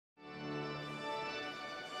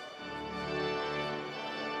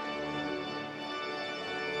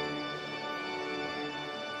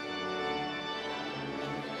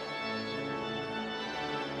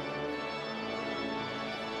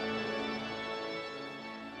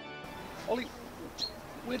Ollie,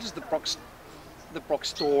 where does the Brock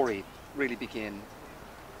story really begin?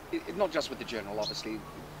 Not just with the General, obviously.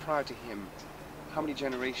 Prior to him, how many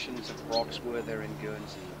generations of Brocks were there in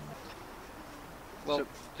Guernsey? Well, So,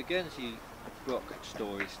 the Guernsey Brock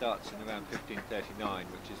story starts in around 1539,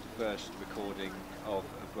 which is the first recording of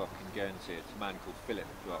a Brock in Guernsey. It's a man called Philip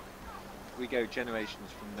Brock. We go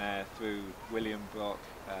generations from there through William Brock,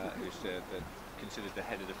 who's considered the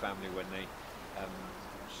head of the family when they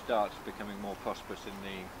start becoming more prosperous in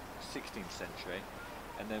the 16th century,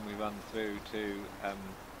 and then we run through to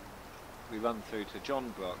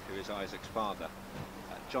John Brock, who is Isaac's father.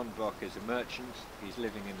 John Brock is a merchant. He's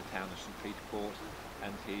living in the town of St. Peter Port,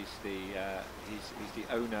 and he's the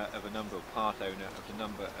owner of part owner of a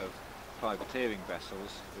number of privateering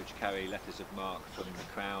vessels which carry letters of marque from the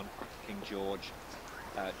Crown, King George,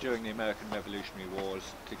 during the American Revolutionary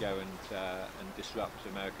Wars to go and disrupt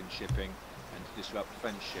American shipping and to disrupt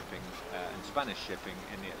French shipping and Spanish shipping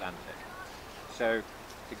in the Atlantic. So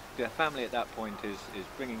the family at that point is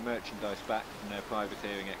bringing merchandise back from their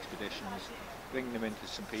privateering expeditions, bringing them into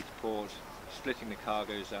St. Peter Port, splitting the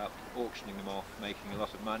cargoes up, auctioning them off, making a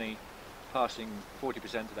lot of money, passing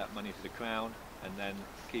 40% of that money to the Crown, and then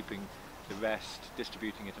keeping the rest,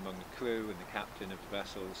 distributing it among the crew and the captain of the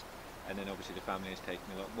vessels, and then obviously the family is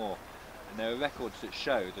taking a lot more. And there are records that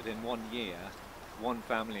show that in 1 year, one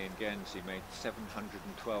family in Guernsey made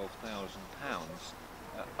 £712,000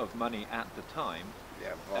 of money at the time,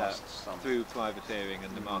 through privateering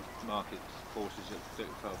and the market forces that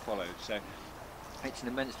followed. So it's an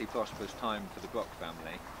immensely prosperous time for the Brock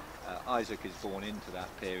family. Isaac is born into that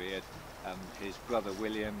period. His brother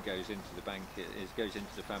William goes into the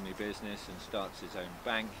family business and starts his own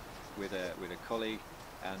bank with a colleague,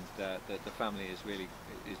 and the family is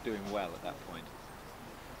doing well at that point.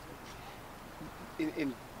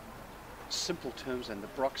 in simple terms, then, the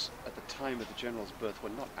Brocks at the time of the General's birth were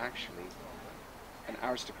not actually an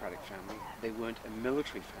aristocratic family. They weren't a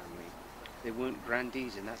military family. They weren't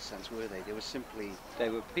grandees in that sense, were they? They were simply...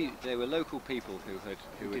 They were local people who had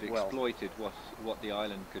exploited what the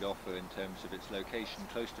island could offer in terms of its location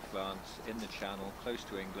close to France, in the Channel, close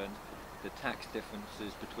to England, the tax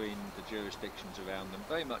differences between the jurisdictions around them,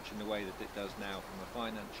 very much in the way that it does now from a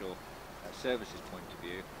financial services point of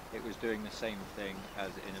view. It was doing the same thing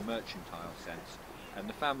as in a mercantile sense, and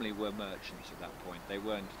the family were merchants at that point. They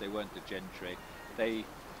weren't the gentry.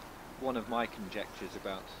 One of my conjectures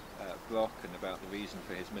about Brock and about the reason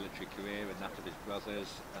for his military career and that of his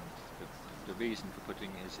brothers, and the reason for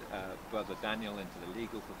putting his brother Daniel into the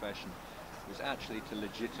legal profession, was actually to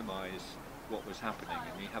legitimise what was happening.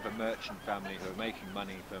 And you have a merchant family who are making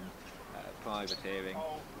money from privateering.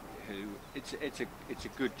 It's a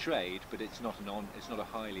good trade, but it's not a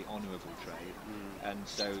highly honourable trade. And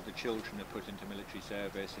so the children are put into military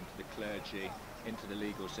service, into the clergy, into the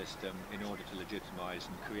legal system, in order to legitimise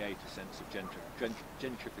and create a sense of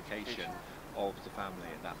gentrification of the family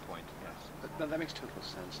at that point. Yes, that makes total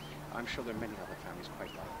sense. I'm sure there are many other families quite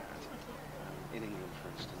like that. In England, for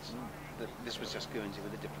instance, this was just Guernsey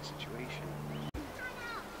with a different situation.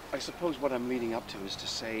 I suppose what I'm leading up to is to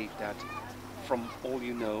say that, from all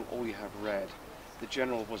you know, all you have read, the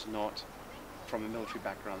General was not from a military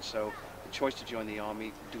background, so the choice to join the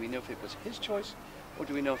army, do we know if it was his choice, or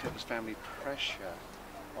do we know if it was family pressure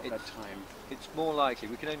of that time? It's more likely,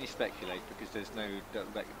 we can only speculate because there's no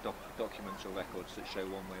documents or records that show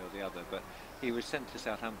one way or the other, but he was sent to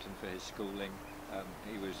Southampton for his schooling.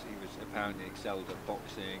 He was apparently excelled at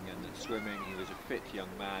boxing and at swimming. He was a fit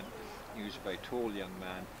young man. He was a very tall young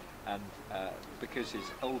man, and because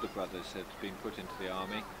his older brothers had been put into the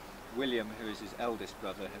army, William, who is his eldest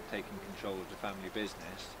brother, had taken control of the family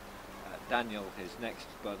business. Daniel, his next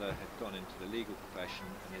brother, had gone into the legal profession,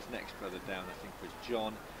 and his next brother down, I think, was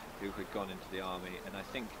John, who had gone into the army. And I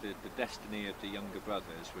think that the destiny of the younger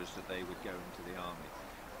brothers was that they would go into the army.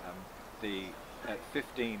 At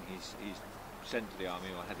 15, he's sent to the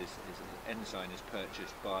army, or had his ensign is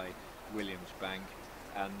purchased by William's bank,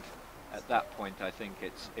 and at that point I think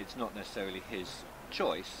it's not necessarily his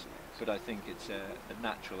choice, but I think it's a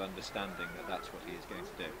natural understanding that that's what he is going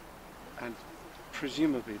to do. And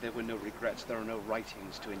presumably there were no regrets. There are no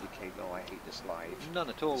writings to indicate, oh, I hate this life. None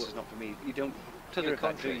at all. This is not for me. You don't. To the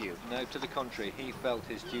contrary, do you? No. To the contrary, he felt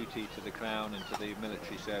his duty to the Crown and to the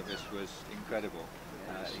military service was incredible.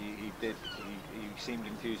 Yes. He seemed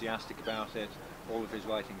enthusiastic about it. All of his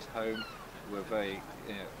writings home were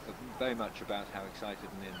very much about how excited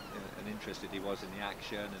and interested he was in the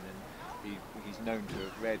action, and he's known to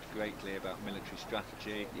have read greatly about military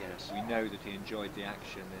strategy. Yes. We know that he enjoyed the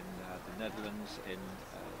action in the Netherlands in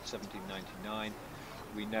 1799.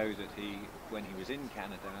 We know that when he was in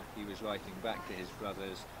Canada, he was writing back to his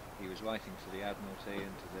brothers, he was writing to the Admiralty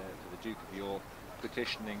and to the Duke of York,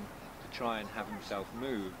 petitioning to try and have himself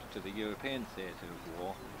moved to the European theatre of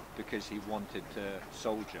war, because he wanted to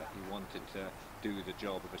soldier, he wanted to do the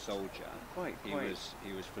job of a soldier. He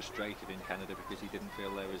was frustrated in Canada because he didn't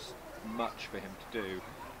feel there was much for him to do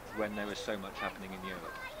when there was so much happening in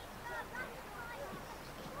Europe.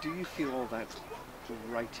 Do you feel all that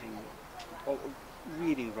writing, or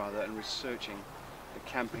reading rather, and researching the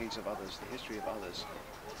campaigns of others, the history of others,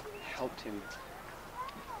 helped him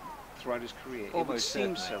throughout his career? It would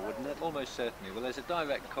seem so, wouldn't it? Almost certainly. Well, there's a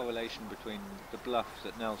direct correlation between the bluff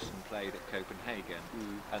that Nelson played at Copenhagen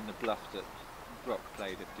and the bluff that Brock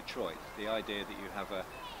played at Detroit. The idea that you have a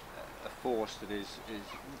force that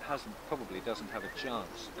probably doesn't have a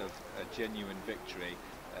chance of a genuine victory,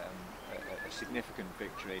 a significant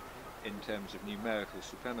victory in terms of numerical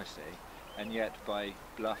supremacy, and yet by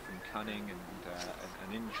bluff and cunning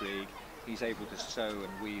and intrigue, he's able to sew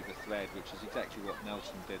and weave a thread, which is exactly what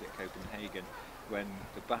Nelson did at Copenhagen when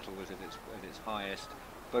the battle was at its highest.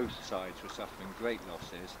 Both sides were suffering great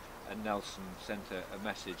losses, and Nelson sent a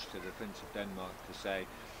message to the Prince of Denmark to say,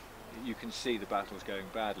 you can see the battle's going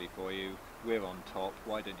badly for you, we're on top,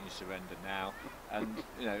 why don't you surrender now? And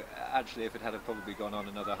you know, actually, if it had probably gone on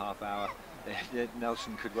another half hour,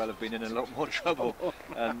 Nelson could well have been in a lot more trouble.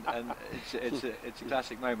 And it's a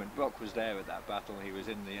classic moment. Brock was there at that battle. He was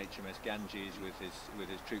in the HMS Ganges with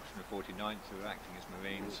his troops from the 49th who were acting as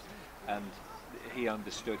Marines, and he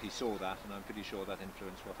understood, he saw that, and I'm pretty sure that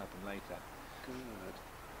influenced what happened later.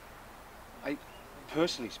 Good.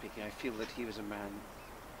 Personally speaking, I feel that he was a man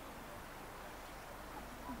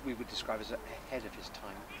we would describe as ahead of his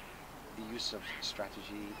time. The use of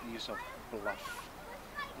strategy, the use of bluff,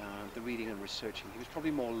 the reading and researching. He was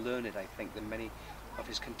probably more learned, I think, than many of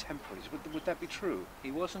his contemporaries. Would that be true?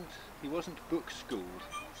 He wasn't book schooled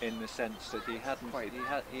in the sense that he had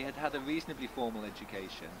had a reasonably formal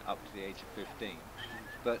education up to the age of 15,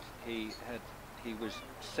 but he was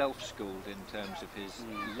self-schooled in terms of his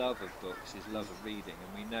love of books, his love of reading,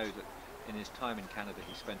 and we know that in his time in Canada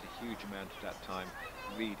he spent a huge amount of that time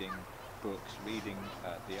reading books, reading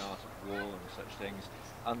the art of war and such things,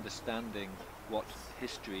 understanding what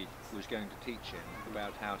history was going to teach him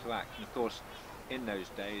about how to act. And of course, in those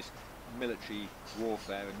days, military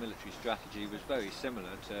warfare and military strategy was very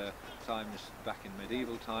similar to times back in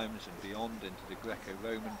medieval times and beyond, into the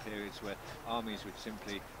Greco-Roman periods, where armies would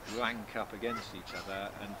simply rank up against each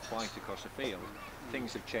other and fight across a field.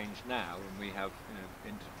 Things have changed now, and we have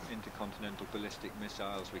intercontinental ballistic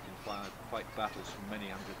missiles. We can fight battles from many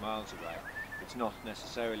hundred miles away. It's not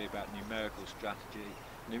necessarily about numerical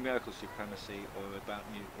supremacy, or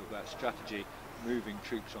about strategy moving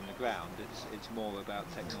troops on the ground. It's more about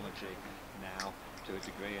technology now to a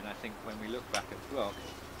degree, and I think when we look back at Brock,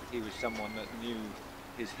 he was someone that knew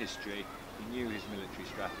his history, he knew his military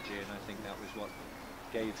strategy, and I think that was what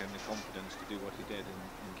gave him the confidence to do what he did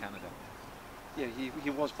in Canada. Yeah, he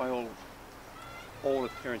was by all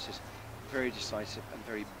appearances very decisive and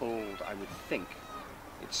very bold, I would think.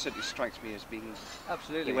 It certainly strikes me as being...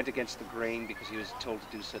 Absolutely. He went against the grain because he was told to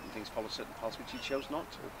do certain things, follow certain paths, which he chose not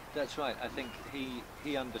to. That's right. I think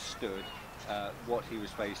he understood what he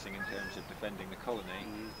was facing in terms of defending the colony,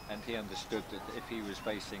 and he understood that if he was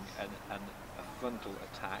facing a frontal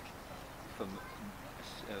attack from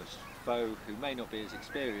a foe who may not be as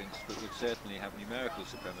experienced but would certainly have numerical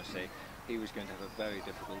supremacy, he was going to have a very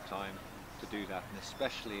difficult time to do that, and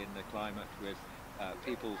especially in the climate with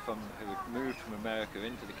people who had moved from America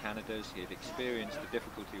into the Canadas. He had experienced the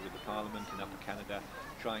difficulty with the Parliament in Upper Canada,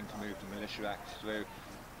 trying to move the Militia Acts through.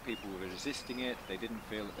 People were resisting it, they didn't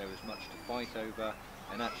feel that there was much to fight over,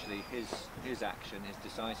 and actually his action, his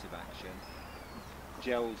decisive action,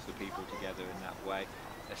 gelled the people together in that way.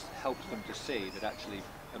 It helped them to see that actually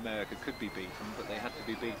America could be beaten, but they had to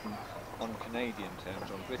be beaten on Canadian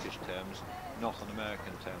terms, on British terms, not on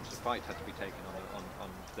American terms. The fight had to be taken on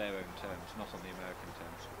their own terms, not on the American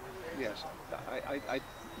terms. Yes, I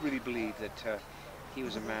really believe that he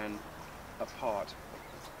was a man apart.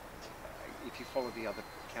 If you follow the other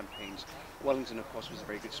campaigns, Wellington, of course, was a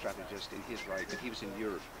very good strategist in his right, but he was in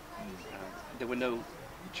Europe. There were no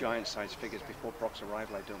giant-sized figures before Brock's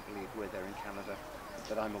arrival, I don't believe, were there in Canada,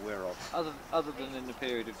 that I'm aware of. Other than in the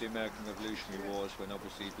period of the American Revolutionary Wars, when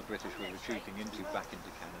obviously the British were retreating back into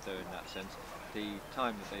Canada in that sense, the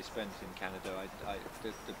time that they spent in Canada,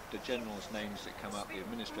 the generals' names that come up, the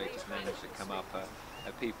administrators' names that come up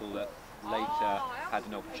are people that later had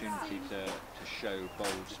an opportunity to show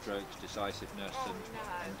bold strokes, decisiveness,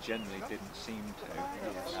 and generally didn't seem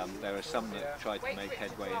to. There are some that tried to make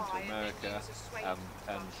headway into America,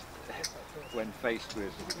 and when faced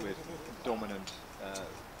with dominant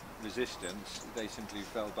resistance, they simply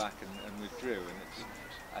fell back and withdrew. And it's,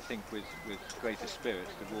 I think with greater spirit,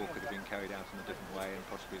 the war could have been carried out in a different way, and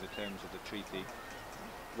possibly the terms of the treaty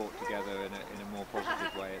brought together in a more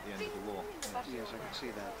positive way at the end of the war. Yes, I can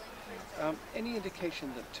see that. Any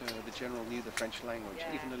indication that the general knew the French language,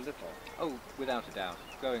 even a little? Oh, without a doubt.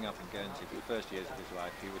 Growing up in Guernsey for the first years of his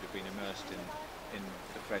life, he would have been immersed in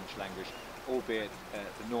the French language, albeit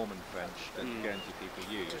the Norman French that the Guernsey people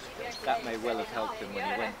use. That may well have helped him when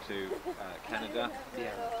he went to Canada,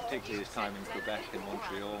 particularly his time in Quebec and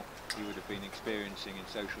Montreal. He would have been experiencing in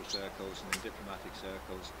social circles and in diplomatic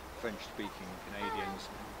circles French-speaking Canadians,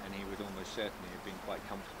 and he would almost certainly have been quite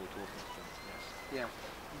comfortable talking to them. Yes. Yeah.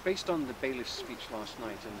 Based on the bailiff's speech last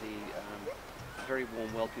night and the very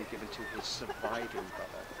warm welcome given to his surviving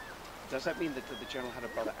brother, does that mean that the general had a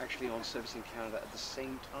brother actually on service in Canada at the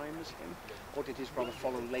same time as him, or did his brother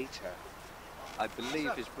follow later? I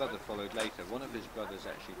believe his brother followed later. One of his brothers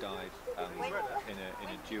actually died in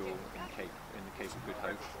a duel in the Cape of Good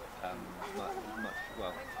Hope,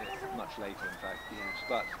 much later, in fact. Yes.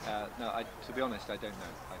 But no, to be honest, I don't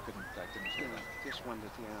know. I couldn't say that. Just wondered.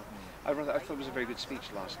 Yeah. I thought it was a very good speech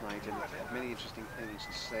last night, and it had many interesting things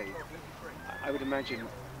to say. I would imagine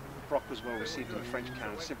Brock was well received in French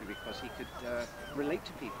Canada simply because he could relate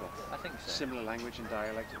to people. I think so. Similar language and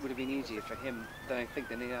dialect. It would have been easier for him than I think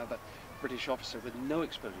than any other British officer with no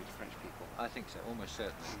exposure to French people. I think so, almost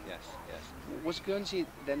certainly, yes. Was Guernsey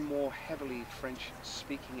then more heavily French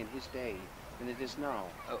speaking in his day than it is now?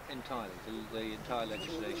 Oh, entirely. The entire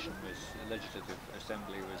legislative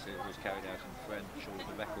assembly was carried out in French. All of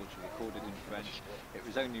the records were recorded in French. It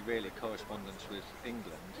was only really correspondence with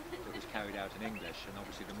England that was carried out in English, and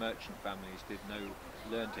obviously the merchant families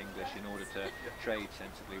learnt English in order to trade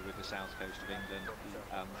sensibly with the south coast of England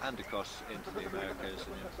and across into the Americas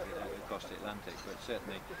and across the Atlantic. But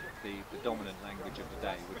certainly the dominant language of the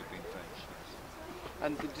day would have been French. Yes.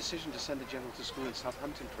 And the decision to send the general to school in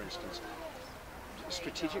Southampton, for instance,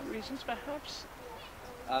 strategic reasons perhaps?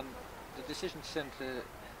 The decision to send to,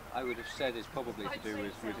 I would have said, is probably to do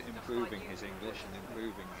with improving his English and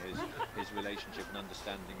improving his relationship and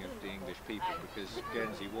understanding of the English people, because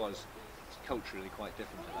Guernsey was culturally quite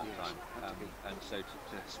different at that time, and so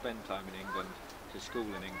to spend time in England, to school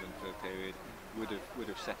in England for a period, would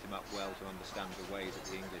have set him up well to understand the way that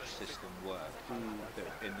the English system worked,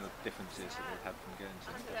 in the differences that we've had from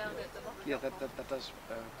Guernsey. Yeah, that does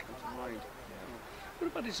come to mind. Yeah. What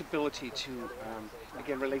about his ability to,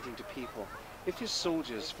 again relating to people, if his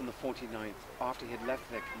soldiers from the 49th, after he had left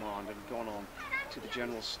their command and gone on to the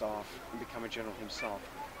general staff and become a general himself,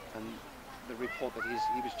 and the report that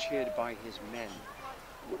he was cheered by his men,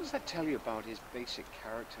 what does that tell you about his basic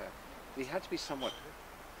character? He had to be somewhat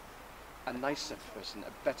a nicer person,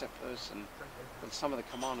 a better person than some of the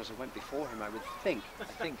commanders who went before him, I would think. I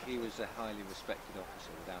think he was a highly respected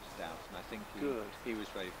officer, without a doubt, and I think he was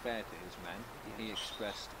very fair to his men. He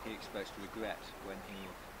expressed regret when he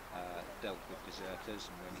dealt with deserters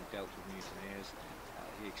and when he dealt with mutineers.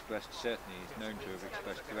 He certainly is known to have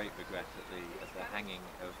expressed great regret at the hanging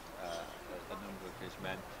of a number of his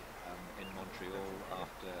men in Montreal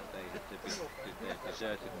after they had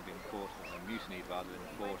deserted and been caught, or mutinied rather, in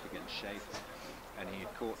the fort against Sheaffe, and he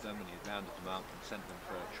had caught them and he had rounded them up and sent them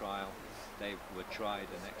for a trial. They were tried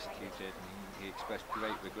and executed, and he expressed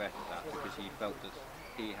great regret at that, because he felt that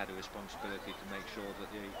he had a responsibility to make sure that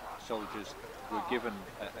the soldiers were given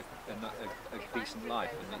a decent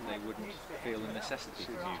life and that they wouldn't feel the necessity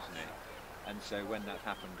for mutiny. And so when that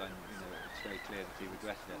happened, then it's very clear that he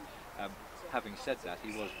regretted it. Having said that,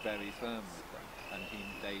 he was very firm with them, and he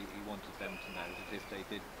wanted them to know that if they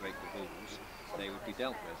did break the rules, they would be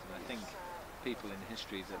dealt with. And I think people in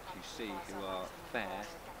history that you see who are fair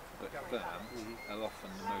but firm are often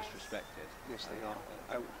the most respected. Yes, they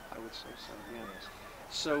are. I would say so, yes.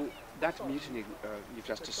 So that mutiny you've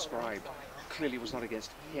just described clearly was not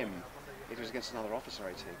against him. It was against another officer,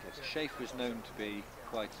 I take it. Sheaffe was known to be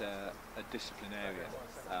quite a disciplinarian.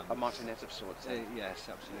 A martinet of sorts. Yes,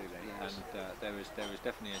 absolutely. Yes. And there was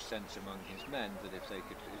definitely a sense among his men that if they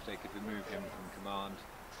could remove him from command,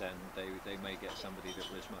 then they may get somebody that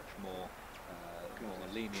was much more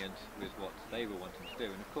lenient with what they were wanting to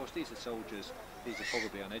do. And of course, these are soldiers. These are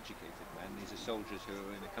probably uneducated men. These are soldiers who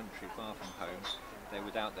are in a country far from home, they're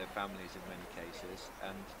without their families in many cases,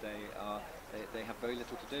 and they have very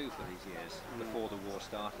little to do for these years. Before the war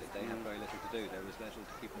started, they had very little to do. There was little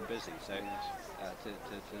to keep them busy. So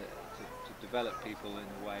to develop people in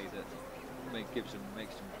a way that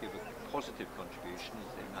makes them give a positive contribution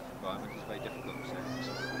in that environment is very difficult. So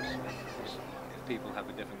if people have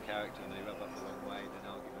a different character and they rub up the wrong way, then